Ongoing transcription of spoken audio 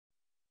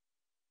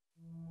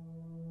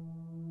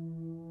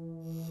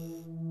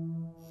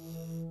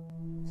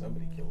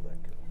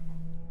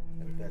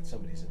that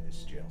somebody's in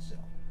this jail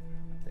cell,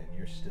 and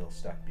you're still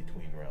stuck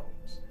between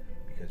realms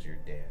because you're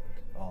damned,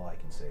 all I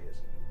can say is,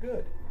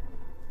 good,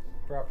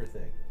 proper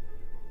thing.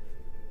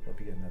 Hope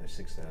you get another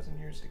 6,000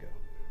 years to go.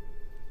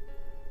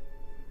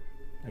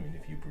 I mean,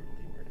 if you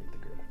brutally murdered the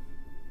girl.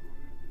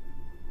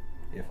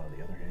 If, on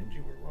the other hand,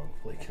 you were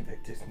wrongfully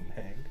convicted and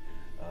hanged,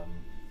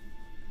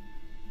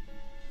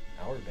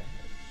 our bad.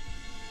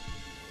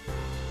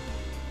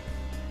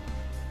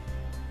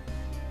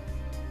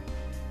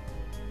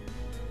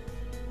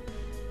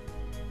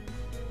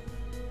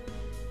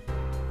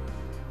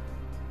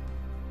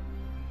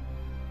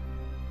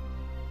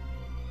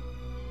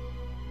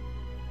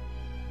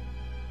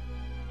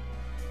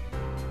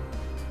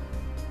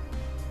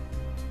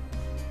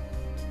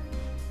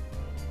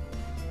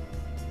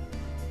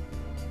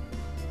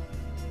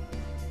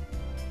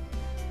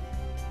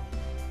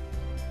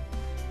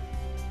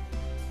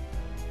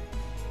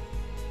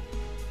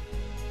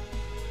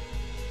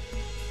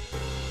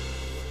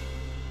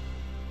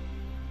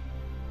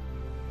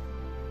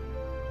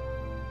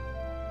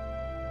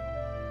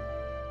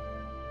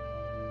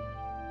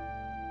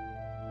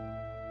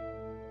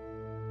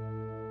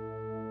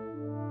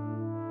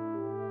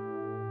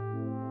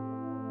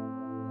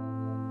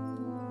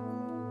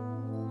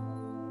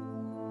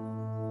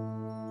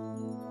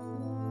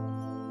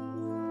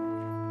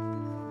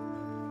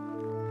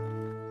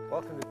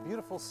 Welcome to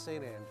beautiful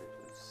St.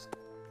 Andrews.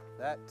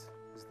 That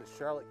is the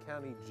Charlotte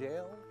County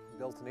Jail,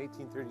 built in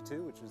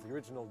 1832, which was the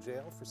original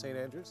jail for St.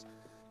 Andrews.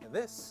 And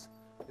this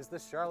is the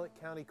Charlotte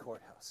County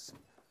Courthouse,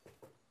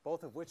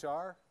 both of which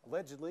are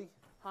allegedly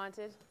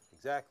haunted.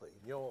 Exactly.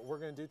 You know what we're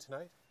going to do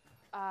tonight?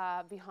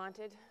 Be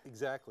haunted.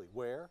 Exactly.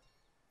 Where?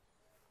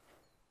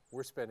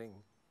 We're spending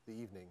the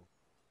evening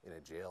in a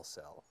jail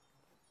cell.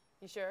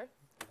 You sure?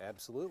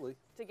 Absolutely.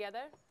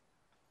 Together?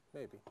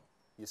 Maybe.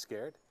 You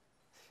scared?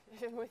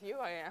 With you,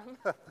 I am.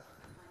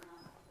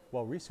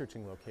 While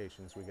researching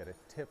locations, we got a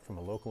tip from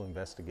a local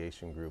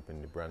investigation group in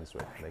New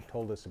Brunswick. And they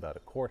told us about a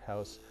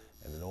courthouse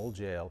and an old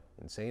jail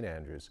in St.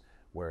 Andrews,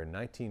 where in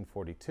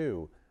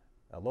 1942,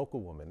 a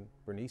local woman,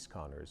 Bernice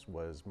Connors,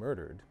 was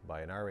murdered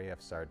by an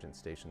RAF sergeant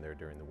stationed there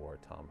during the war,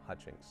 Tom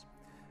Hutchings.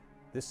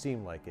 This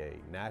seemed like a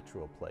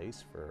natural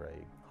place for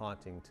a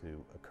haunting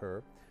to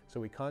occur, so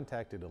we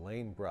contacted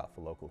Elaine Bruff,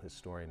 a local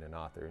historian and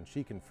author, and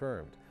she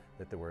confirmed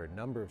that there were a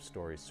number of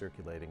stories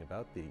circulating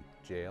about the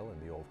jail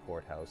and the old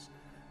courthouse.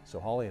 So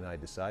Holly and I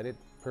decided,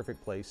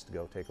 perfect place to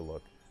go take a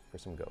look for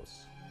some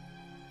ghosts.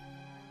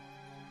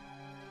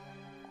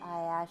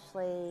 I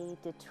actually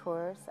did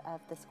tours of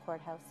this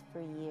courthouse for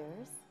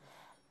years.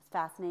 I was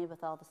fascinated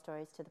with all the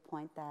stories to the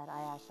point that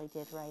I actually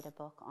did write a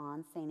book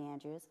on St.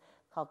 Andrews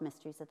called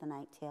Mysteries of the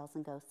Night, Tales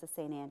and Ghosts of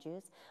St.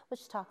 Andrews,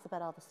 which talks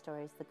about all the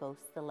stories, the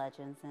ghosts, the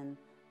legends, and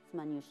some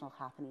unusual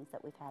happenings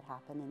that we've had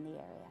happen in the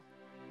area.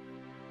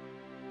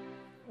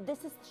 This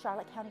is the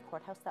Charlotte County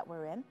Courthouse that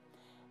we're in.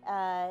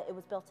 It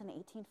was built in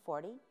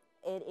 1840.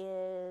 It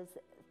is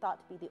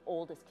thought to be the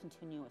oldest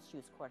continuous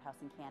use courthouse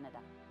in Canada.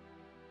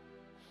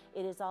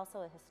 It is also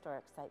a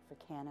historic site for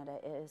Canada.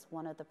 It is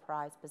one of the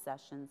prized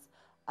possessions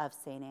of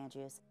St.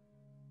 Andrews.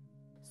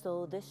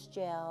 So this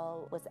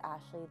jail was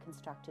actually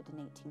constructed in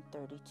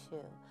 1832.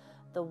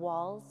 The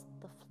walls,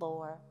 the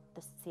floor,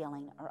 the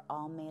ceiling are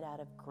all made out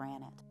of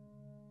granite.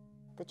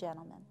 The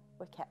gentlemen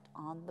were kept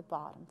on the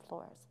bottom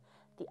floors.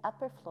 The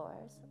upper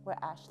floors were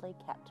actually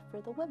kept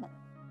for the women.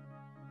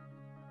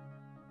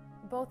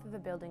 Both of the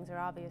buildings are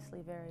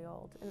obviously very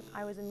old, and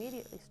I was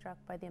immediately struck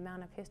by the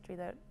amount of history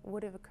that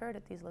would have occurred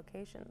at these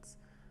locations.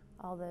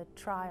 All the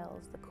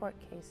trials, the court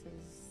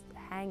cases,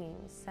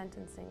 hangings,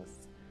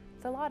 sentencings.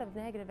 It's a lot of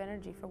negative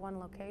energy for one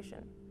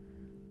location.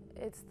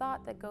 It's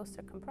thought that ghosts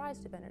are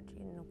comprised of energy,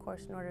 and of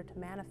course, in order to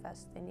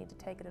manifest, they need to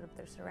take it out of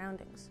their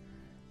surroundings.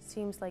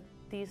 Seems like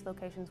these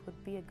locations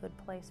would be a good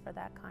place for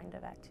that kind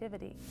of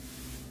activity.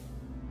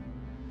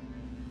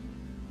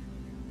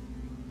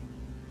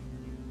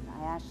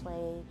 I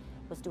actually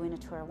was doing a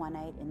tour one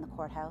night in the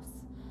courthouse.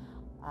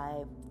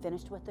 I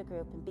finished with the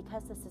group, and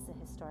because this is a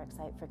historic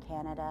site for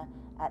Canada,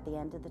 at the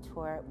end of the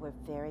tour, we're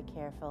very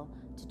careful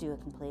to do a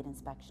complete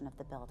inspection of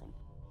the building.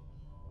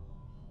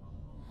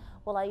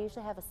 Well, I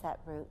usually have a set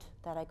route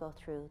that I go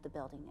through the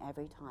building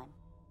every time.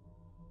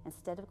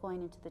 Instead of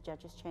going into the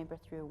judge's chamber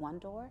through one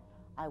door,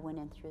 I went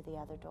in through the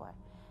other door.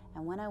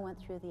 And when I went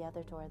through the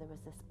other door, there was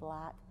this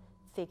black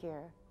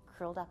figure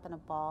curled up in a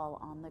ball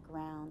on the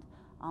ground,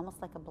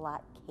 almost like a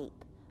black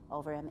cape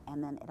over him,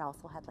 and then it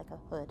also had like a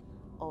hood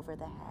over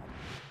the head.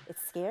 It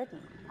scared me.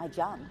 I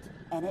jumped,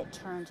 and it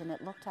turned and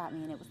it looked at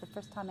me, and it was the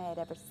first time I had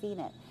ever seen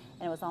it.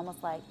 And it was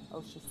almost like,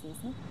 oh, she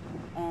sees me?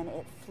 And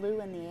it flew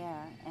in the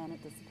air, and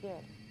it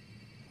disappeared.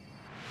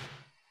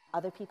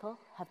 Other people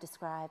have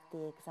described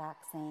the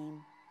exact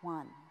same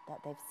one, that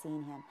they've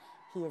seen him.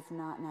 He is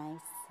not nice,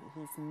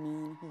 he's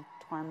mean, he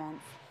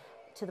torments,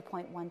 to the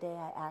point one day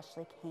I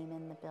actually came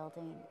in the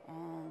building,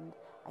 and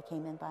I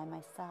came in by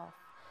myself.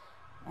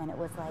 And it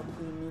was like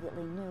he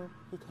immediately knew.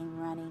 He came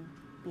running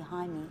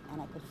behind me,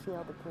 and I could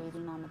feel the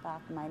breathing on the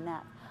back of my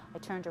neck. I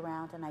turned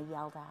around and I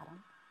yelled at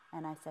him,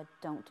 and I said,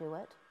 don't do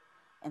it,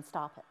 and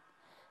stop it.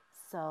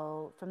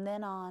 So from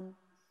then on,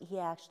 he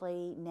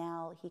actually,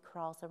 now he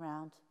crawls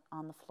around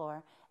on the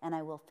floor, and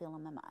I will feel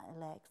him in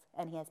my legs,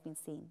 and he has been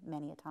seen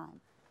many a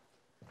time.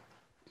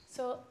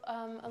 So,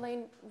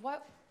 Elaine,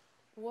 what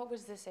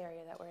was this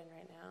area that we're in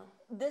right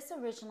now? This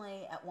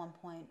originally, at one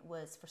point,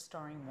 was for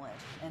storing wood,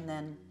 and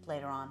then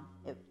later on,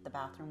 the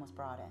bathroom was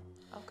brought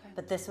in. Okay.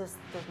 But this was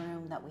the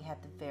room that we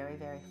had the very,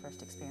 very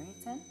first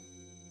experience in.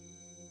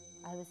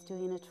 I was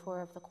doing a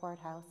tour of the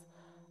courthouse.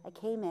 I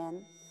came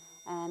in,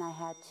 and I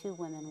had two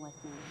women with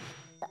me.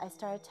 I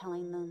started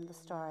telling them the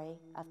story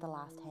of the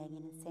last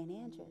hanging in St.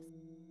 Andrews.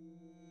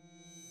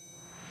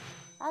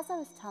 As I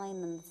was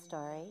telling them the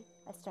story,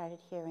 I started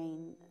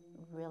hearing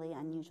really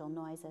unusual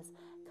noises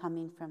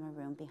coming from a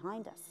room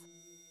behind us.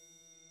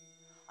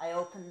 I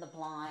opened the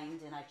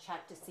blind and I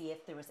checked to see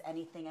if there was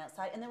anything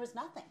outside, and there was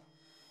nothing,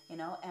 you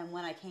know. And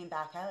when I came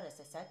back out, as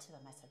I said to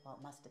them, I said, well,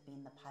 it must have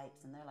been the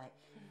pipes. And they're like,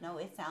 no,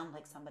 it sounded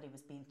like somebody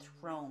was being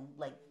thrown,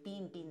 like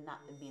being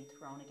up and being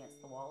thrown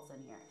against the walls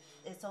in here.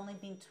 It's only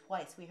been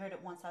twice. We heard it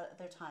once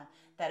other time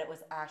that it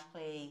was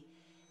actually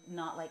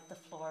not like the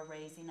floor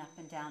raising up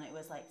and down. It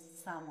was like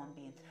someone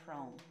being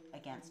thrown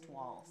against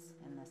walls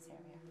in this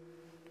area.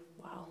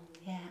 Wow.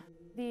 Yeah.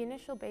 The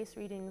initial base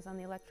readings on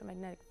the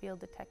electromagnetic field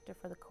detector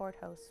for the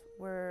courthouse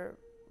were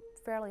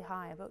fairly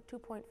high, about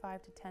 2.5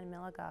 to 10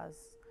 milligauss.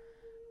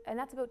 And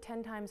that's about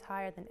 10 times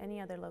higher than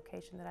any other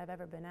location that I've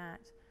ever been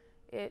at.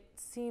 It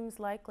seems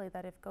likely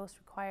that if ghosts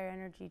require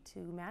energy to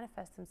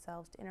manifest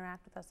themselves to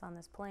interact with us on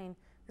this plane,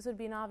 this would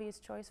be an obvious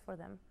choice for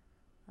them.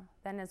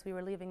 Then as we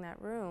were leaving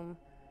that room,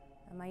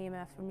 my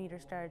EMF meter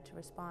started to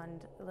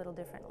respond a little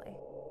differently.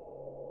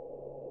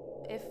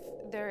 If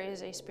there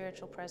is a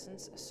spiritual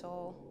presence, a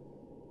soul,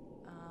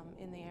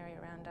 in the area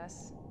around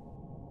us,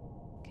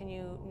 can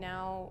you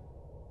now,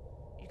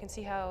 you can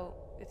see how,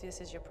 if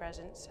this is your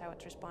presence, how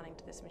it's responding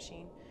to this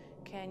machine.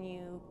 Can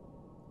you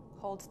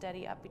hold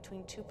steady up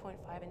between 2.5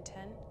 and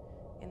 10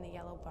 in the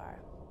yellow bar?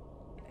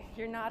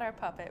 You're not our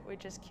puppet, we're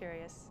just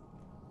curious.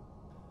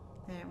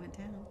 There it went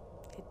down.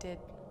 It did.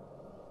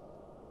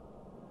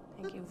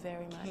 Thank you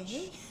very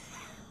much.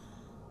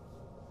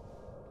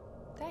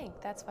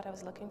 That's what I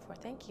was looking for,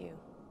 thank you.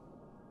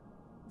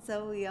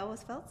 So we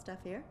always felt stuff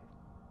here.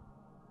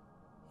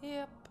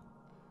 Yep.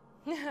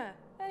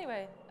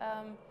 Anyway,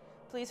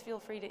 please feel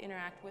free to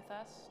interact with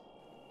us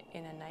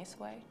in a nice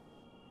way.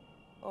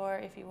 Or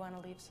if you want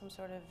to leave some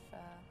sort of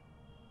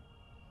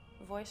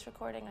voice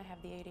recording, I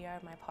have the ADR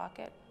in my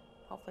pocket.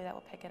 Hopefully that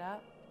will pick it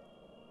up.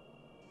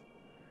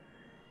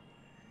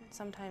 It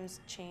sometimes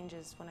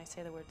changes when I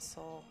say the word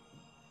soul.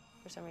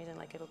 For some reason,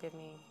 like it'll give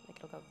me, like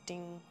it'll go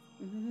ding,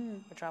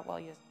 or drop. Well,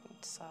 you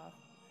saw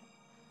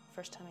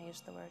first time I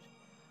used the word.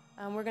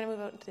 We're going to move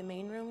out into the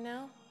main room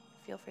now.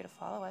 Feel free to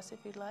follow us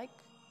if you'd like.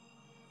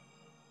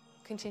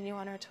 Continue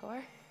on our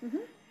tour.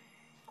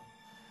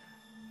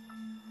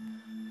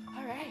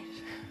 All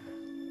right.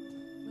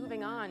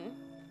 Moving on.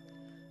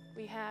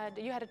 You had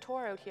a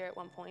tour out here at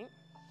one point.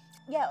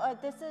 Yeah,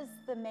 this is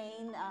the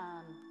main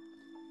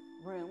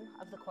room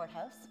of the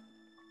courthouse.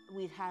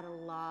 We've had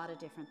a lot of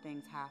different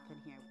things happen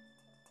here.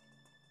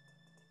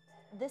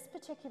 This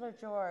particular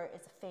drawer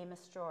is a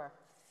famous drawer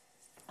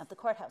of the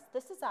courthouse.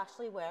 This is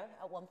actually where,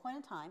 at one point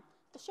in time,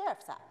 the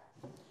sheriff sat.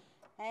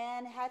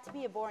 And it had to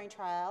be a boring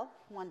trial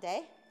one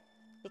day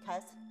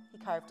because he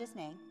carved his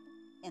name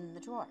in the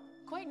drawer.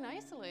 Quite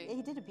nicely.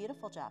 He did a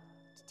beautiful job.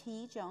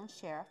 T. Jones,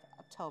 Sheriff,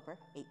 October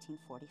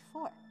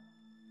 1844.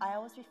 I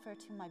always refer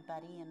to my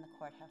buddy in the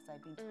courthouse.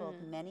 I've been told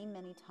many,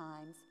 many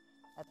times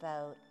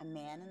about a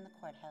man in the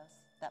courthouse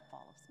that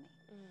follows me.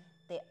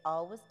 They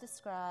always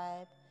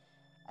describe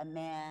a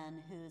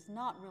man who's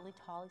not really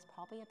tall. He's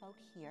probably about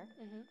here,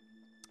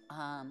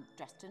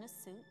 dressed in a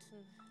suit,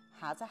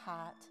 has a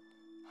hat,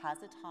 has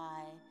a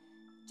tie,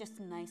 just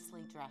a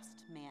nicely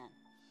dressed man.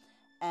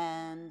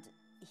 And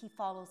he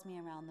follows me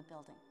around the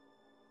building.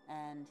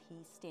 And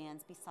he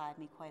stands beside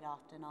me quite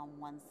often on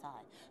one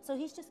side. So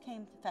he's just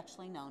came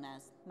affectionately known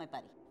as my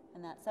buddy.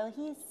 And that, so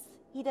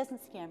he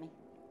doesn't scare me.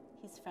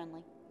 He's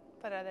friendly.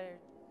 But other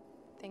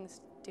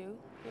things do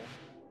here?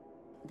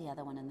 The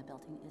other one in the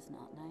building is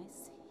not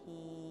nice.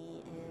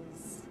 He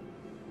is,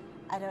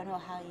 I don't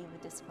know how you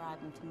would describe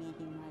him. To me,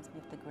 he reminds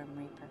me of the Grim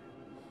Reaper.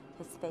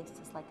 His face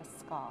is like a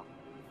skull.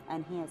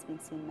 And he has been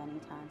seen many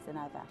times, and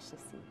I've actually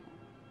seen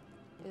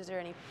him. Is there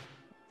any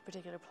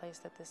particular place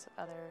that this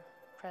other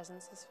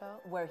presence is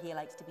felt? Where he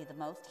likes to be the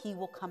most. He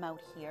will come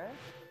out here,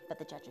 but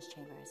the judge's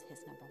chamber is his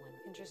number one.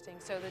 Interesting.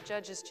 So the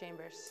judge's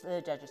chambers.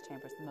 The judge's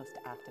chamber is the most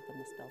active in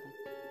this building.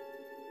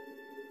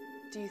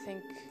 Do you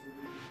think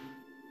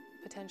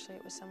potentially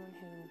it was someone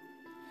who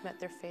met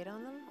their fate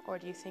on them? Or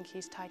do you think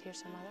he's tied here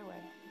some other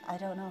way? I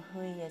don't know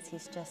who he is.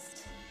 He's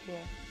just Here.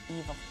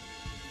 evil.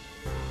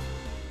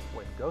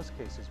 When Ghost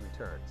Cases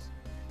returns,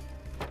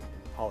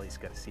 Holly's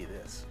got to see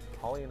this.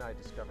 Holly and I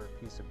discover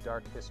a piece of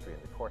dark history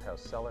in the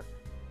courthouse cellar,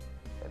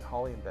 and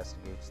Holly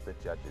investigates the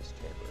judge's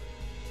chamber.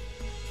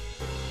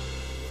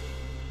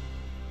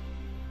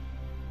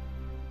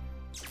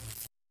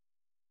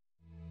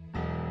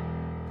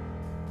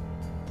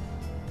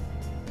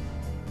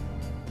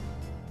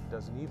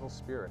 does an evil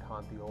spirit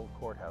haunt the old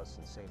courthouse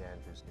in St.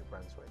 Andrews, New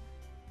Brunswick?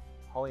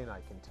 Holly and I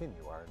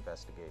continue our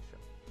investigation.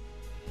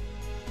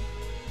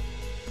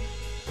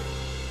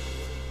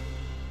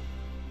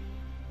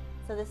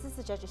 So this is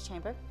the judge's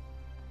chamber.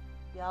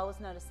 You always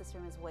notice this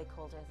room is way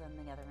colder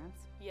than the other rooms.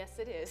 Yes,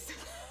 it is.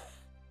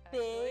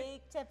 Big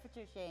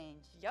temperature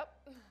change. Yep.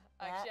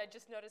 Actually, I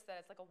just noticed that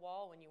it's like a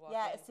wall when you walk in.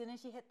 Yeah, as soon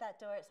as you hit that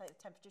door, it's like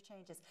the temperature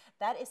changes.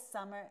 That is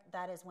summer,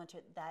 that is winter,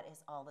 that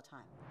is all the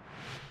time.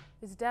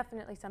 There's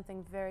definitely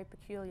something very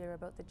peculiar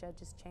about the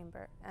judge's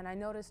chamber, and I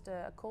noticed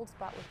a cold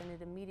spot within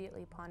it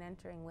immediately upon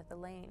entering with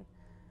Elaine.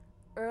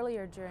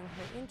 Earlier during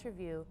her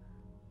interview,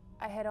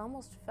 I had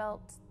almost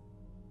felt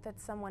that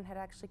someone had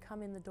actually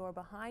come in the door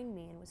behind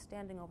me and was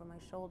standing over my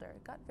shoulder.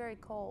 It got very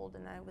cold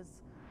and I was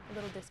a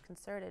little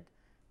disconcerted.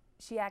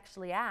 She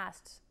actually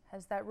asked,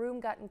 "Has that room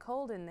gotten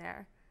cold in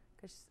there?"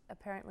 Because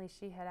apparently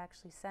she had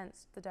actually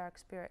sensed the dark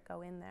spirit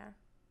go in there.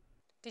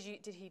 Did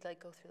he like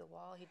go through the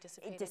wall? He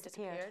dissipated? It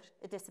disappeared.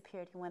 It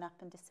disappeared. He went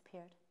up and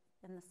disappeared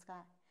in the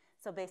sky.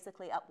 So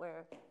basically up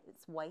where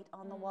it's white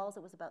on the walls,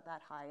 it was about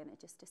that high and it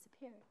just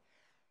disappeared.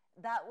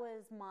 That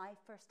was my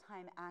first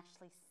time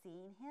actually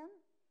seeing him.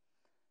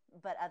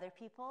 But other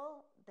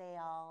people, they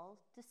all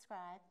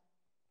describe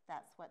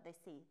that's what they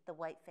see. The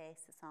white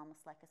face is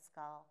almost like a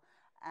skull,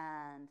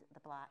 and the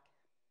black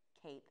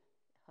cape,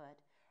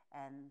 hood,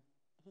 and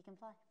he can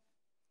fly.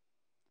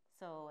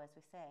 So as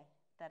we say,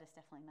 that is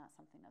definitely not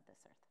something of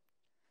this earth.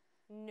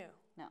 No.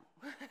 No.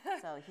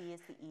 So he is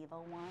the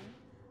evil one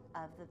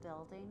of the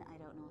building. I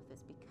don't know if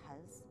it's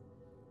because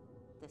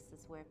this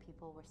is where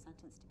people were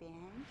sentenced to be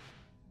hanged,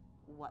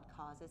 what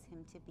causes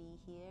him to be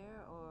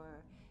here,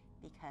 or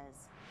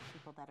because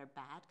people that are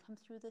bad come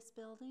through this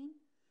building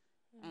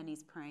and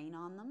he's preying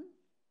on them,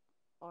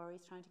 or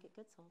he's trying to get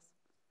good souls.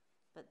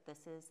 But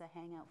this is a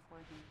hangout for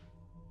him.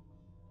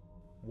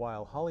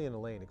 While Holly and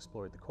Elaine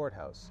explored the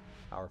courthouse,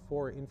 our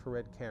 4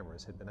 infrared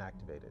cameras had been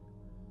activated.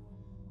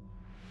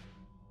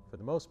 For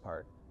the most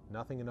part,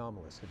 nothing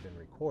anomalous had been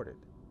recorded,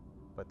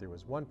 but there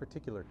was one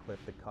particular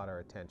clip that caught our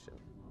attention.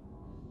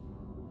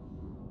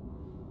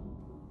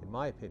 In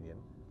my opinion,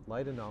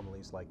 light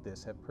anomalies like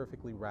this have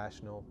perfectly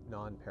rational,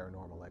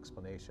 non-paranormal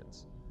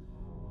explanations.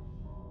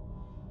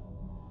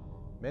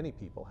 Many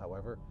people,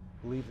 however,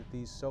 believe that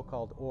these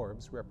so-called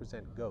orbs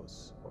represent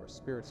ghosts or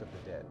spirits of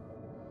the dead.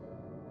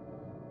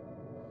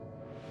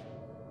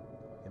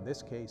 In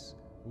this case,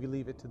 we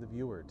leave it to the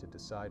viewer to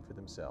decide for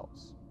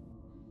themselves.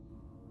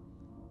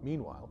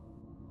 Meanwhile,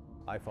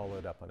 I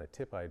followed up on a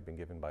tip I had been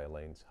given by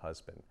Elaine's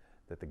husband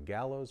that the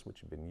gallows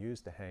which had been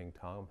used to hang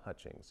Tom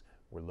Hutchings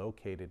were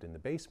located in the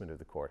basement of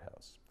the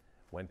courthouse.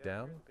 Went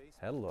down,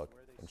 had a look,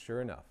 and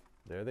sure enough,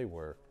 there they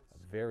were,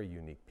 a very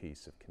unique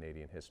piece of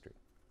Canadian history.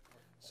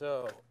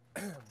 So,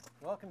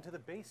 welcome to the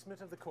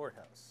basement of the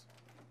courthouse.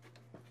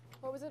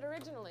 What was it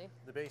originally?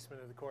 The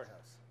basement of the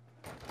courthouse.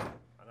 I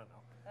don't know.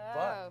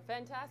 Oh,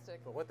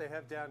 fantastic. But what they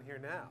have down here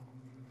now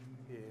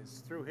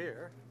is through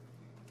here.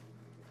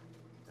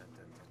 Dun,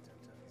 dun, dun, dun,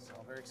 dun. It's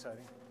all very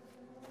exciting.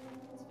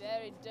 It's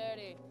very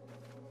dirty.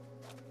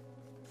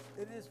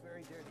 It is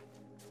very dirty.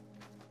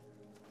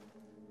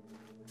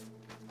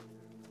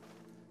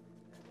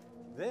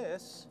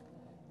 This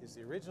is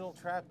the original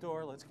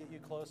trapdoor. Let's get you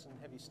close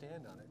and have you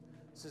stand on it.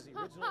 This is the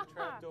original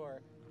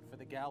trapdoor for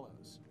the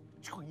gallows.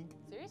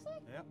 Seriously?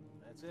 Yep,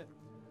 that's it.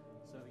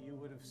 So you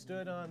would have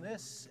stood on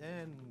this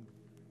and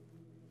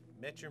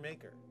met your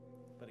maker.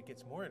 But it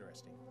gets more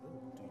interesting.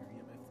 Ooh, do your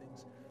EMF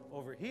things.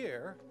 Over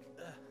here,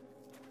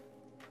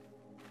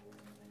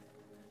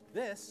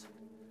 this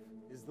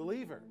is the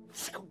lever.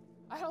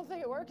 I don't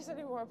think it works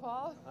anymore,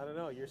 Paul. I don't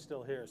know, you're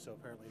still here, so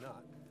apparently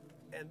not.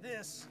 And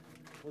this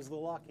was the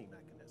locking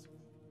mechanism.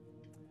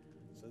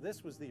 So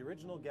this was the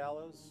original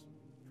gallows,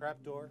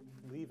 trapdoor,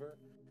 lever,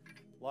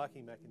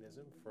 locking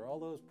mechanism for all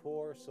those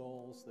poor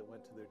souls that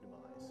went to their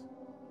demise.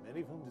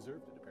 Many of whom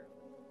deserved it,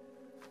 apparently.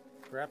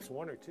 Perhaps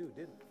 1 or 2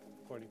 didn't,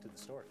 according to the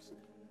stories.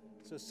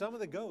 So some of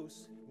the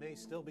ghosts may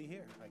still be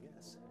here, I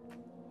guess.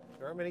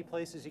 There aren't many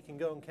places you can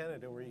go in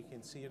Canada where you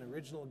can see an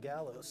original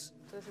gallows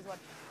So this is what?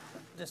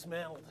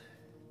 dismantled.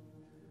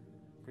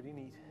 Pretty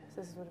neat.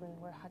 So this would have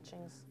been where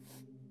Hutchings...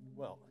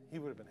 Well, he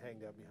would have been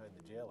hanged out behind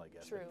the jail, I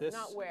guess. True. But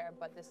Not where,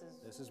 but this is...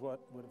 This is what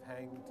would have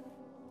hanged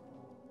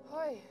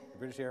Hi. the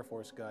British Air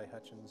Force guy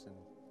Hutchins in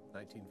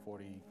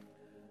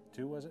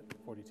 1942, was it?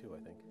 42,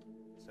 I think.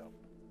 So,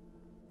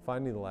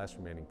 finding the last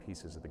remaining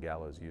pieces of the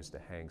gallows used to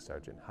hang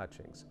Sergeant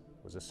Hutchings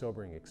was a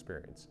sobering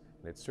experience,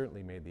 and it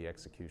certainly made the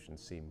execution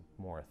seem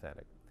more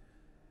authentic.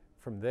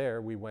 From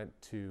there, we went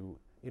to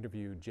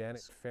interview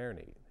Janet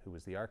Fairney, who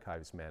was the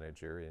archives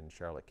manager in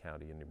Charlotte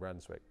County in New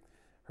Brunswick.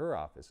 Her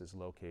office is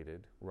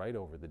located right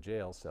over the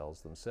jail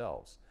cells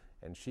themselves,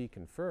 and she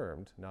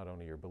confirmed not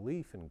only her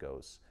belief in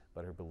ghosts,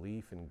 but her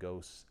belief in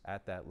ghosts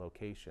at that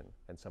location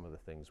and some of the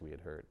things we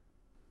had heard.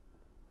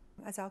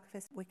 As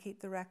archivists, we keep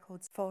the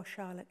records for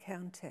Charlotte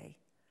County.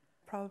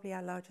 Probably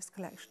our largest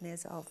collection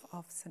is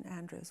of St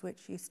Andrews,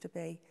 which used to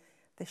be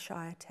the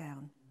shire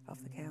town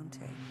of the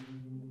county.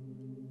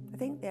 I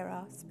think there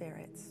are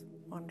spirits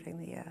wandering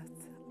the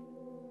earth.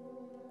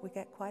 We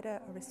get quite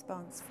a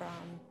response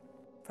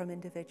from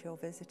individual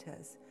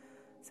visitors.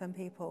 Some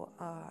people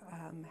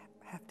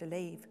have to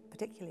leave,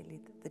 particularly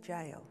the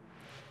jail.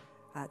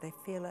 They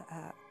feel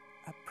a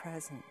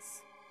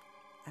presence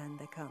and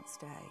they can't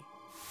stay.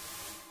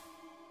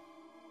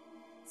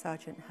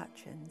 Sergeant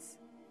Hutchins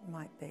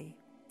might be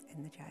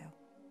in the jail.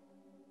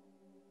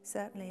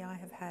 Certainly I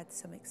have had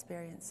some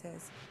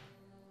experiences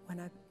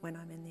when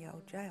I'm in the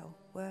old jail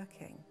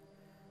working,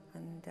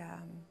 and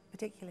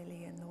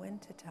particularly in the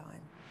winter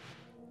time.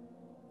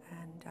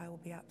 And I will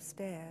be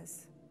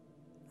upstairs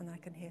and I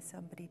can hear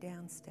somebody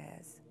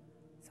downstairs.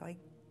 So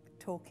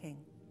talking,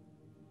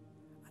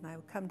 and I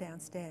will come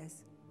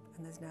downstairs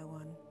and there's no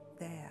one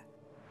there.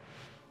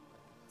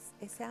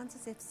 It sounds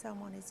as if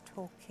someone is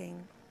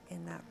talking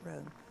in that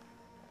room.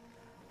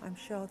 I'm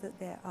sure that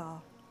there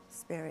are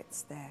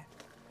spirits there.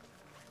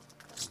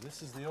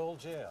 This is the old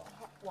jail.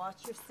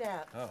 Watch your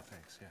step. Oh,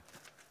 thanks, yeah.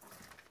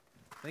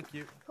 Thank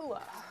you.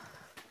 Hooah.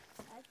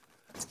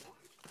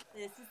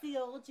 This is the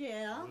old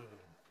jail.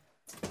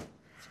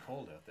 It's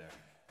cold out there.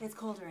 It's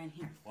colder in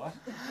here. What?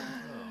 Oh,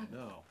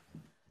 no.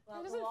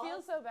 Well, It doesn't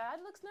feel so bad.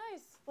 Looks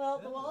nice. Well,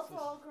 Yeah, the walls this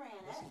are all is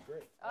granite.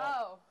 great.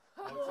 Oh.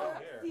 What's in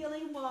here?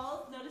 Ceiling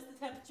walls. Notice the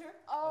temperature.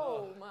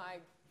 Oh my.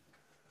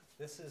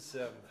 This is,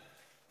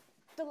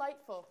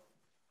 Delightful.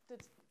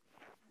 It's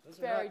those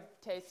are very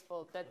not-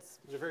 tasteful. That's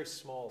These are very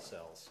small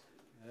cells.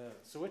 Yeah.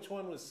 So which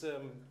one was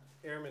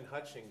Airman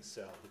Hutchings'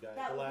 cell, the guy,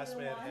 That the would be last the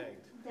man one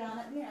hanged? down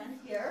at the end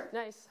here.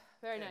 nice.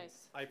 Very And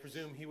nice. I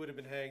presume he would have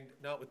been hanged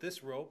not with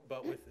this rope,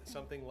 but with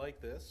something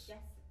like this. Yes.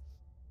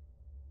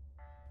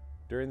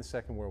 During the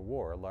Second World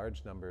War, a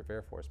large number of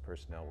Air Force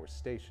personnel were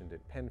stationed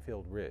at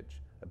Penfield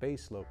Ridge, a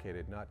base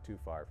located not too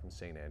far from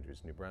St.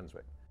 Andrews, New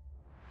Brunswick.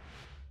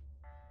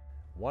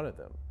 One of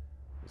them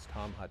was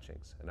Tom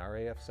Hutchings, an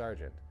RAF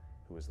sergeant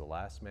who was the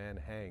last man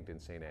hanged in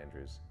St.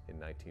 Andrews in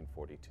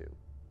 1942.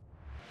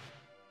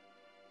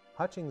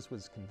 Hutchings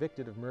was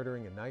convicted of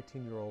murdering a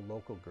 19-year-old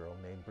local girl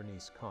named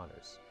Bernice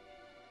Connors.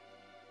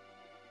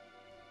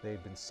 They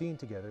had been seen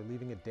together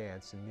leaving a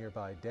dance in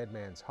nearby Dead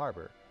Man's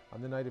Harbor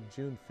on the night of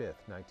June 5,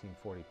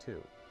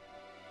 1942.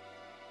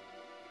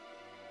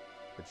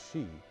 But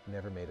she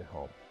never made it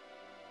home.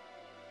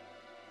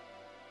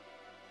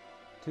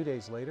 2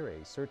 days later,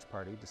 a search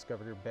party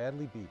discovered her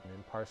badly beaten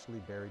and partially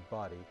buried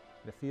body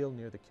in a field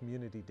near the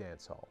community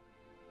dance hall.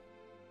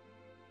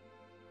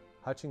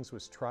 Hutchings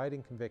was tried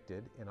and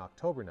convicted in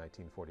October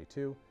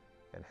 1942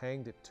 and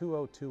hanged at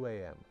 2:02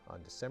 a.m.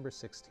 on December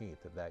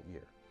 16th of that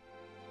year.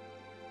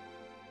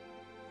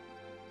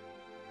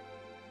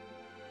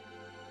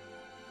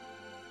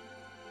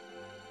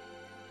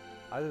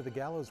 Either the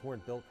gallows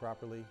weren't built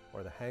properly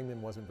or the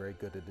hangman wasn't very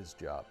good at his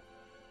job.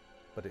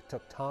 But it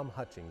took Tom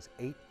Hutchings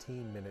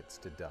 18 minutes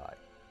to die.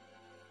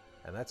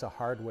 And that's a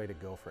hard way to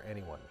go for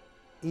anyone,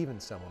 even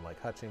someone like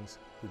Hutchings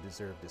who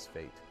deserved his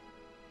fate.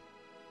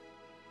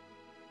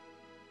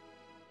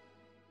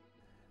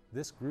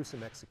 This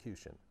gruesome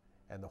execution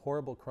and the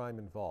horrible crime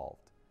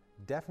involved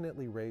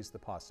definitely raised the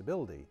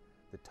possibility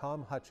that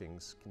Tom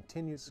Hutchings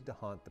continues to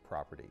haunt the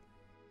property.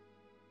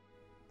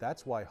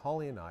 That's why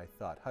Holly and I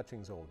thought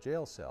Hutchings' old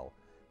jail cell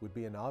would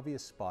be an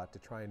obvious spot to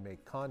try and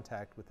make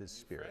contact with his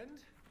spirit.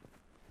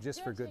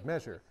 Just for good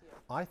measure,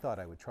 I thought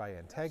I would try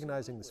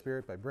antagonizing the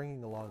spirit by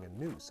bringing along a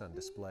noose on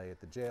display at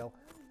the jail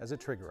as a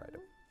trigger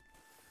item.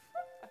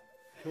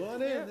 Come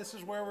on in, this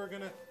is where we're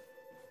gonna...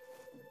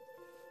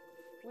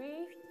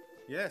 We?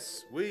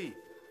 Yes, we.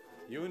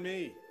 You and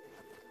me.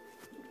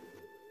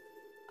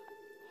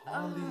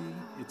 Holly,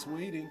 it's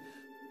waiting.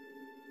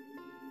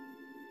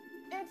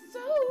 It's so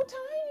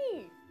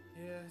tiny.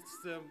 Yeah,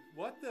 it's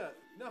what the?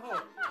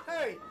 No.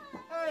 Hey!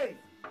 Hey!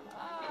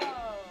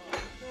 Oh.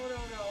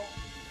 No.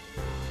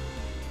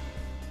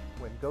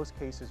 When Ghost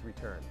Cases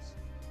returns,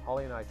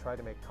 Holly and I try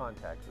to make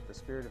contact with the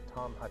spirit of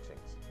Tom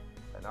Hutchings,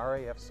 an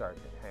RAF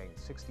sergeant hanged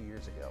 60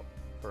 years ago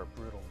for a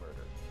brutal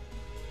murder.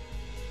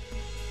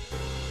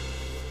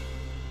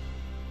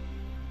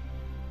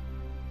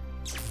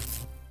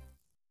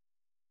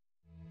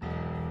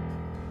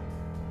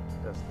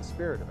 Does the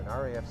spirit of an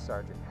RAF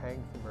sergeant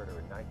hanged for murder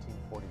in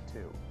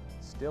 1942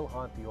 still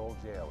haunt the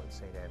old jail in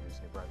St. Andrews,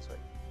 New Brunswick?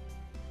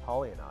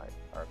 Holly and I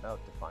are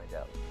about to find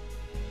out.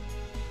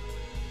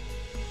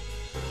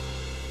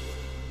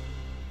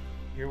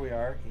 Here we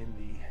are in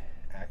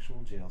the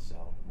actual jail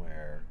cell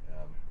where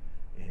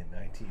in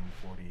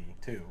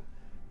 1942,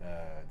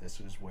 this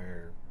was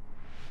where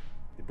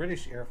the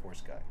British Air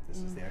Force guy, this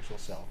is the actual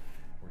cell,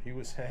 where he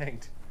was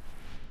hanged.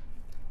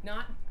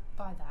 Not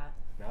by that.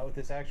 Not with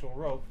this actual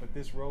rope, but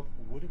this rope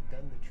would have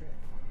done the trick.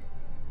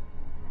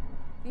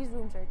 These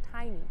rooms are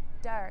tiny,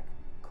 dark,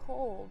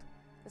 cold.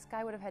 This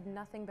guy would have had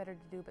nothing better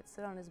to do but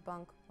sit on his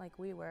bunk like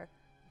we were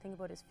and think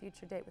about his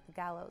future date with the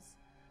gallows,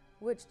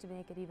 which, to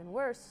make it even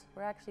worse,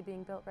 were actually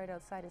being built right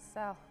outside his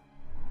cell.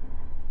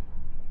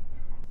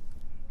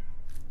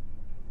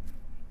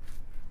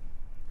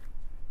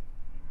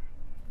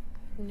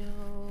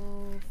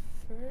 No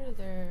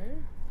further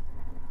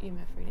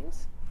EMF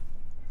readings.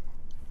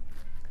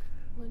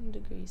 1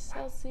 degree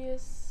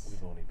Celsius.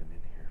 We've only been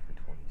in here for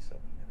 20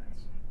 27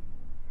 minutes.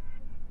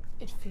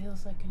 It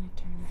feels like an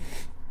eternity.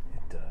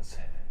 It does.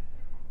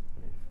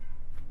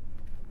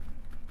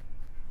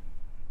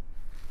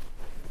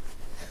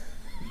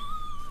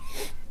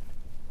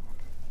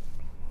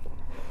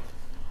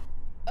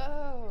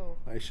 Oh.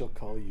 I shall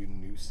call you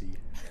Nusi.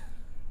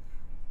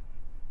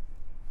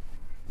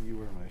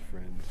 You are my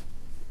friend.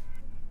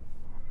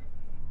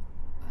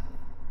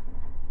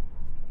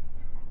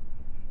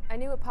 I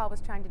knew what Paul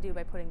was trying to do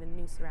by putting the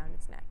noose around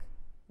its neck.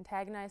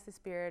 Antagonize the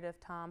spirit of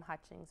Tom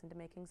Hutchings into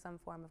making some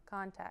form of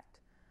contact.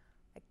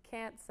 I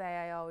can't say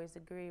I always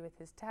agree with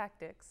his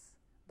tactics,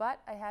 but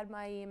I had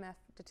my EMF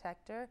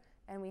detector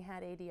and we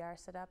had ADR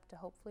set up to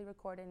hopefully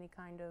record any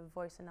kind of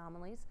voice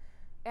anomalies,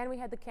 and we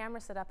had the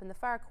camera set up in the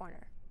far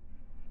corner.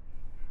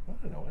 I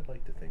don't know, I'd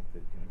like to think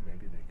that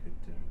maybe they could,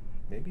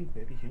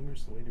 maybe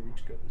humor's the way to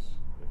reach ghosts,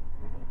 but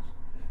who knows?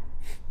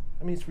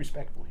 I mean, it's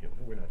respectful humor,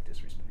 we're not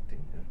disrespecting.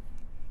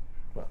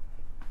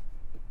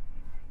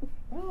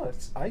 Well,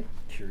 I'm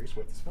curious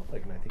what this felt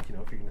like, and I think, if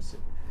you're going to sit,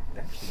 it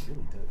actually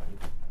really does. I mean,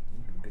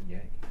 you do a good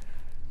yank.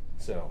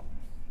 So,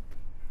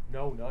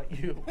 no, not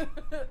you.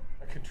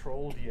 A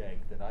controlled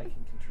yank that I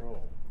can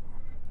control.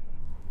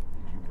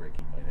 Need you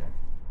breaking my neck.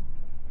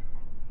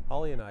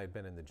 Holly and I had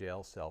been in the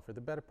jail cell for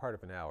the better part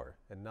of an hour,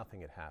 and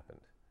nothing had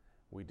happened.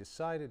 We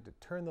decided to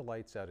turn the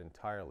lights out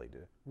entirely to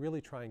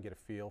really try and get a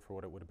feel for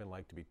what it would have been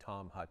like to be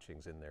Tom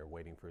Hutchings in there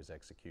waiting for his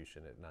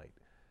execution at night.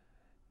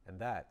 And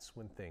that's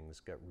when things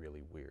got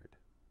really weird.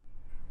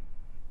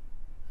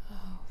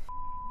 Oh,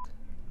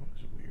 That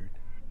was weird.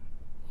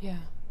 yeah.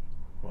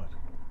 What?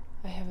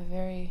 I have a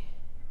very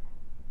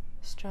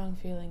strong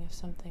feeling of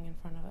something in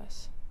front of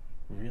us.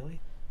 Really?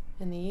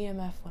 And the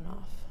EMF went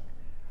off.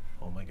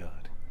 Oh my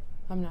God.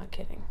 I'm not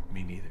kidding.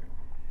 Me neither.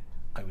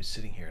 I was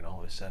sitting here and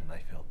all of a sudden I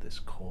felt this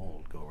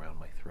cold go around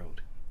my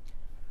throat.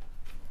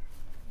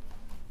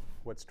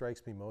 What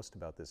strikes me most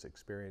about this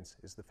experience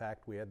is the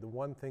fact we had the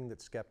one thing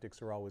that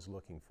skeptics are always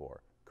looking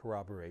for: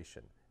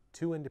 corroboration.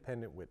 Two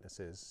independent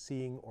witnesses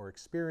seeing or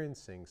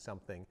experiencing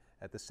something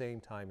at the same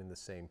time in the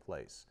same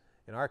place.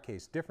 In our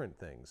case, different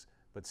things,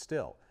 but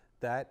still,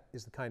 that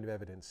is the kind of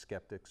evidence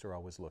skeptics are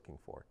always looking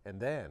for. And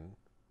then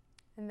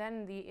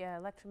the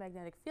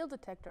electromagnetic field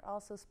detector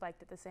also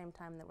spiked at the same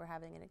time that we're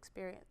having an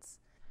experience.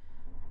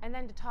 And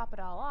then to top it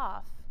all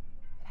off,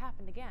 it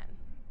happened again.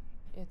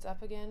 It's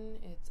up again,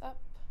 it's up,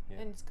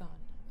 and it's gone.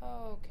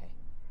 Okay.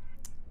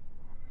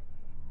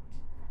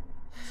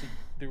 See,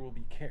 there will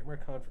be camera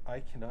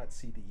I cannot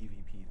see the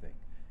EVP thing.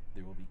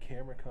 There will be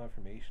camera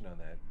confirmation on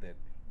that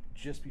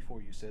just before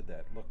you said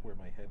that, look where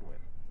my head went.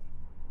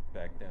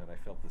 Back down, I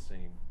felt the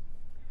same.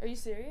 Are you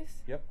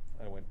serious? Yep,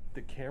 I went,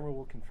 the camera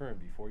will confirm,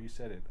 before you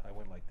said it, I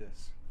went like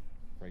this.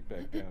 Right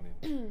back down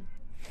in.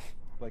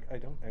 Like, I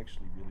don't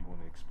actually really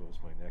want to expose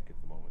my neck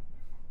at the moment,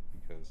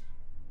 because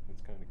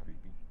it's kind of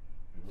creepy.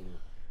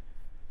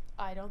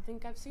 I don't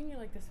think I've seen you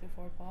like this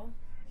before, Paul.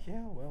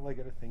 Yeah, well, I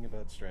got a thing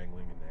about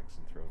strangling and necks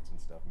and throats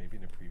and stuff. Maybe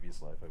in a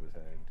previous life I was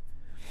hanged.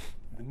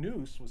 The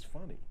noose was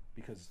funny,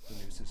 because the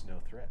noose is no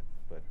threat.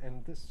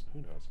 And this, who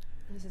knows?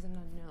 This is an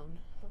unknown.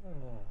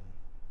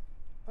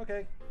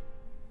 Okay.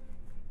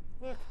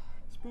 Look,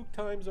 spook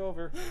time's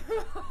over.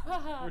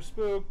 We're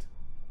spooked.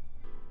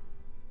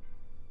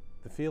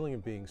 The feeling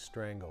of being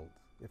strangled,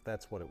 if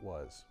that's what it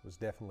was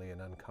definitely an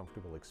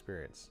uncomfortable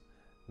experience.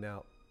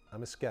 Now,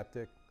 I'm a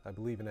skeptic. I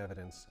believe in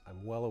evidence.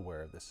 I'm well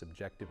aware of the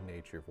subjective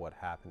nature of what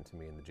happened to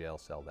me in the jail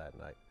cell that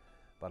night.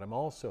 But I'm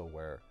also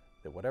aware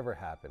that whatever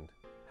happened,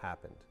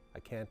 happened. I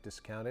can't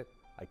discount it.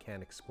 I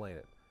can't explain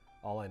it.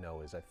 All I know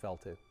is I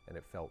felt it, and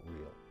it felt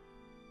real.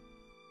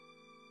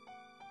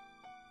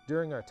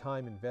 During our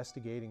time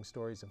investigating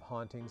stories of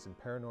hauntings and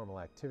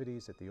paranormal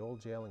activities at the old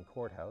jail and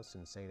courthouse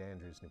in St.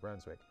 Andrews, New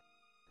Brunswick,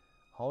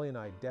 Holly and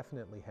I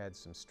definitely had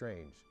some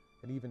strange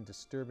and even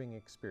disturbing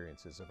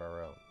experiences of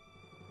our own.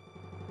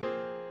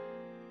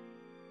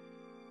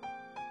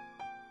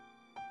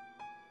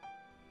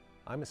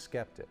 I'm a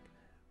skeptic,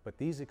 but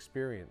these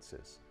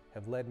experiences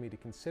have led me to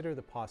consider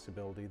the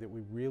possibility that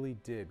we really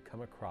did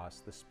come across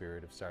the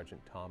spirit of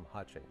Sergeant Tom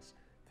Hutchings,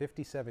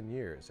 57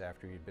 years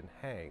after he'd been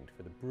hanged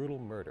for the brutal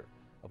murder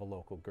of a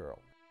local girl.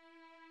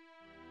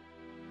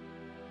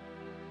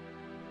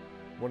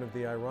 One of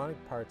the ironic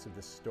parts of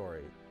this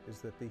story is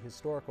that the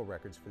historical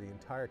records for the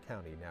entire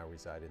county now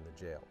reside in the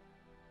jail.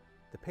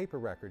 The paper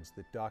records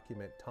that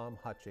document Tom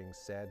Hutchings'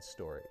 sad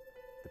story,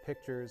 the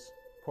pictures,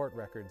 court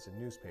records, and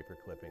newspaper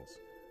clippings,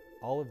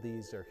 all of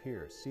these are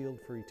here, sealed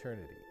for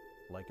eternity,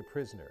 like a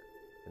prisoner,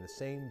 in the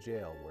same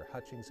jail where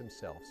Hutchings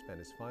himself spent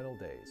his final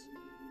days,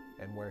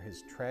 and where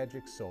his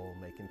tragic soul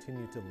may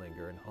continue to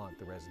linger and haunt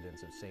the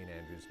residents of St.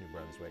 Andrews, New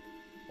Brunswick,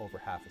 over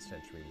half a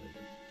century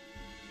later.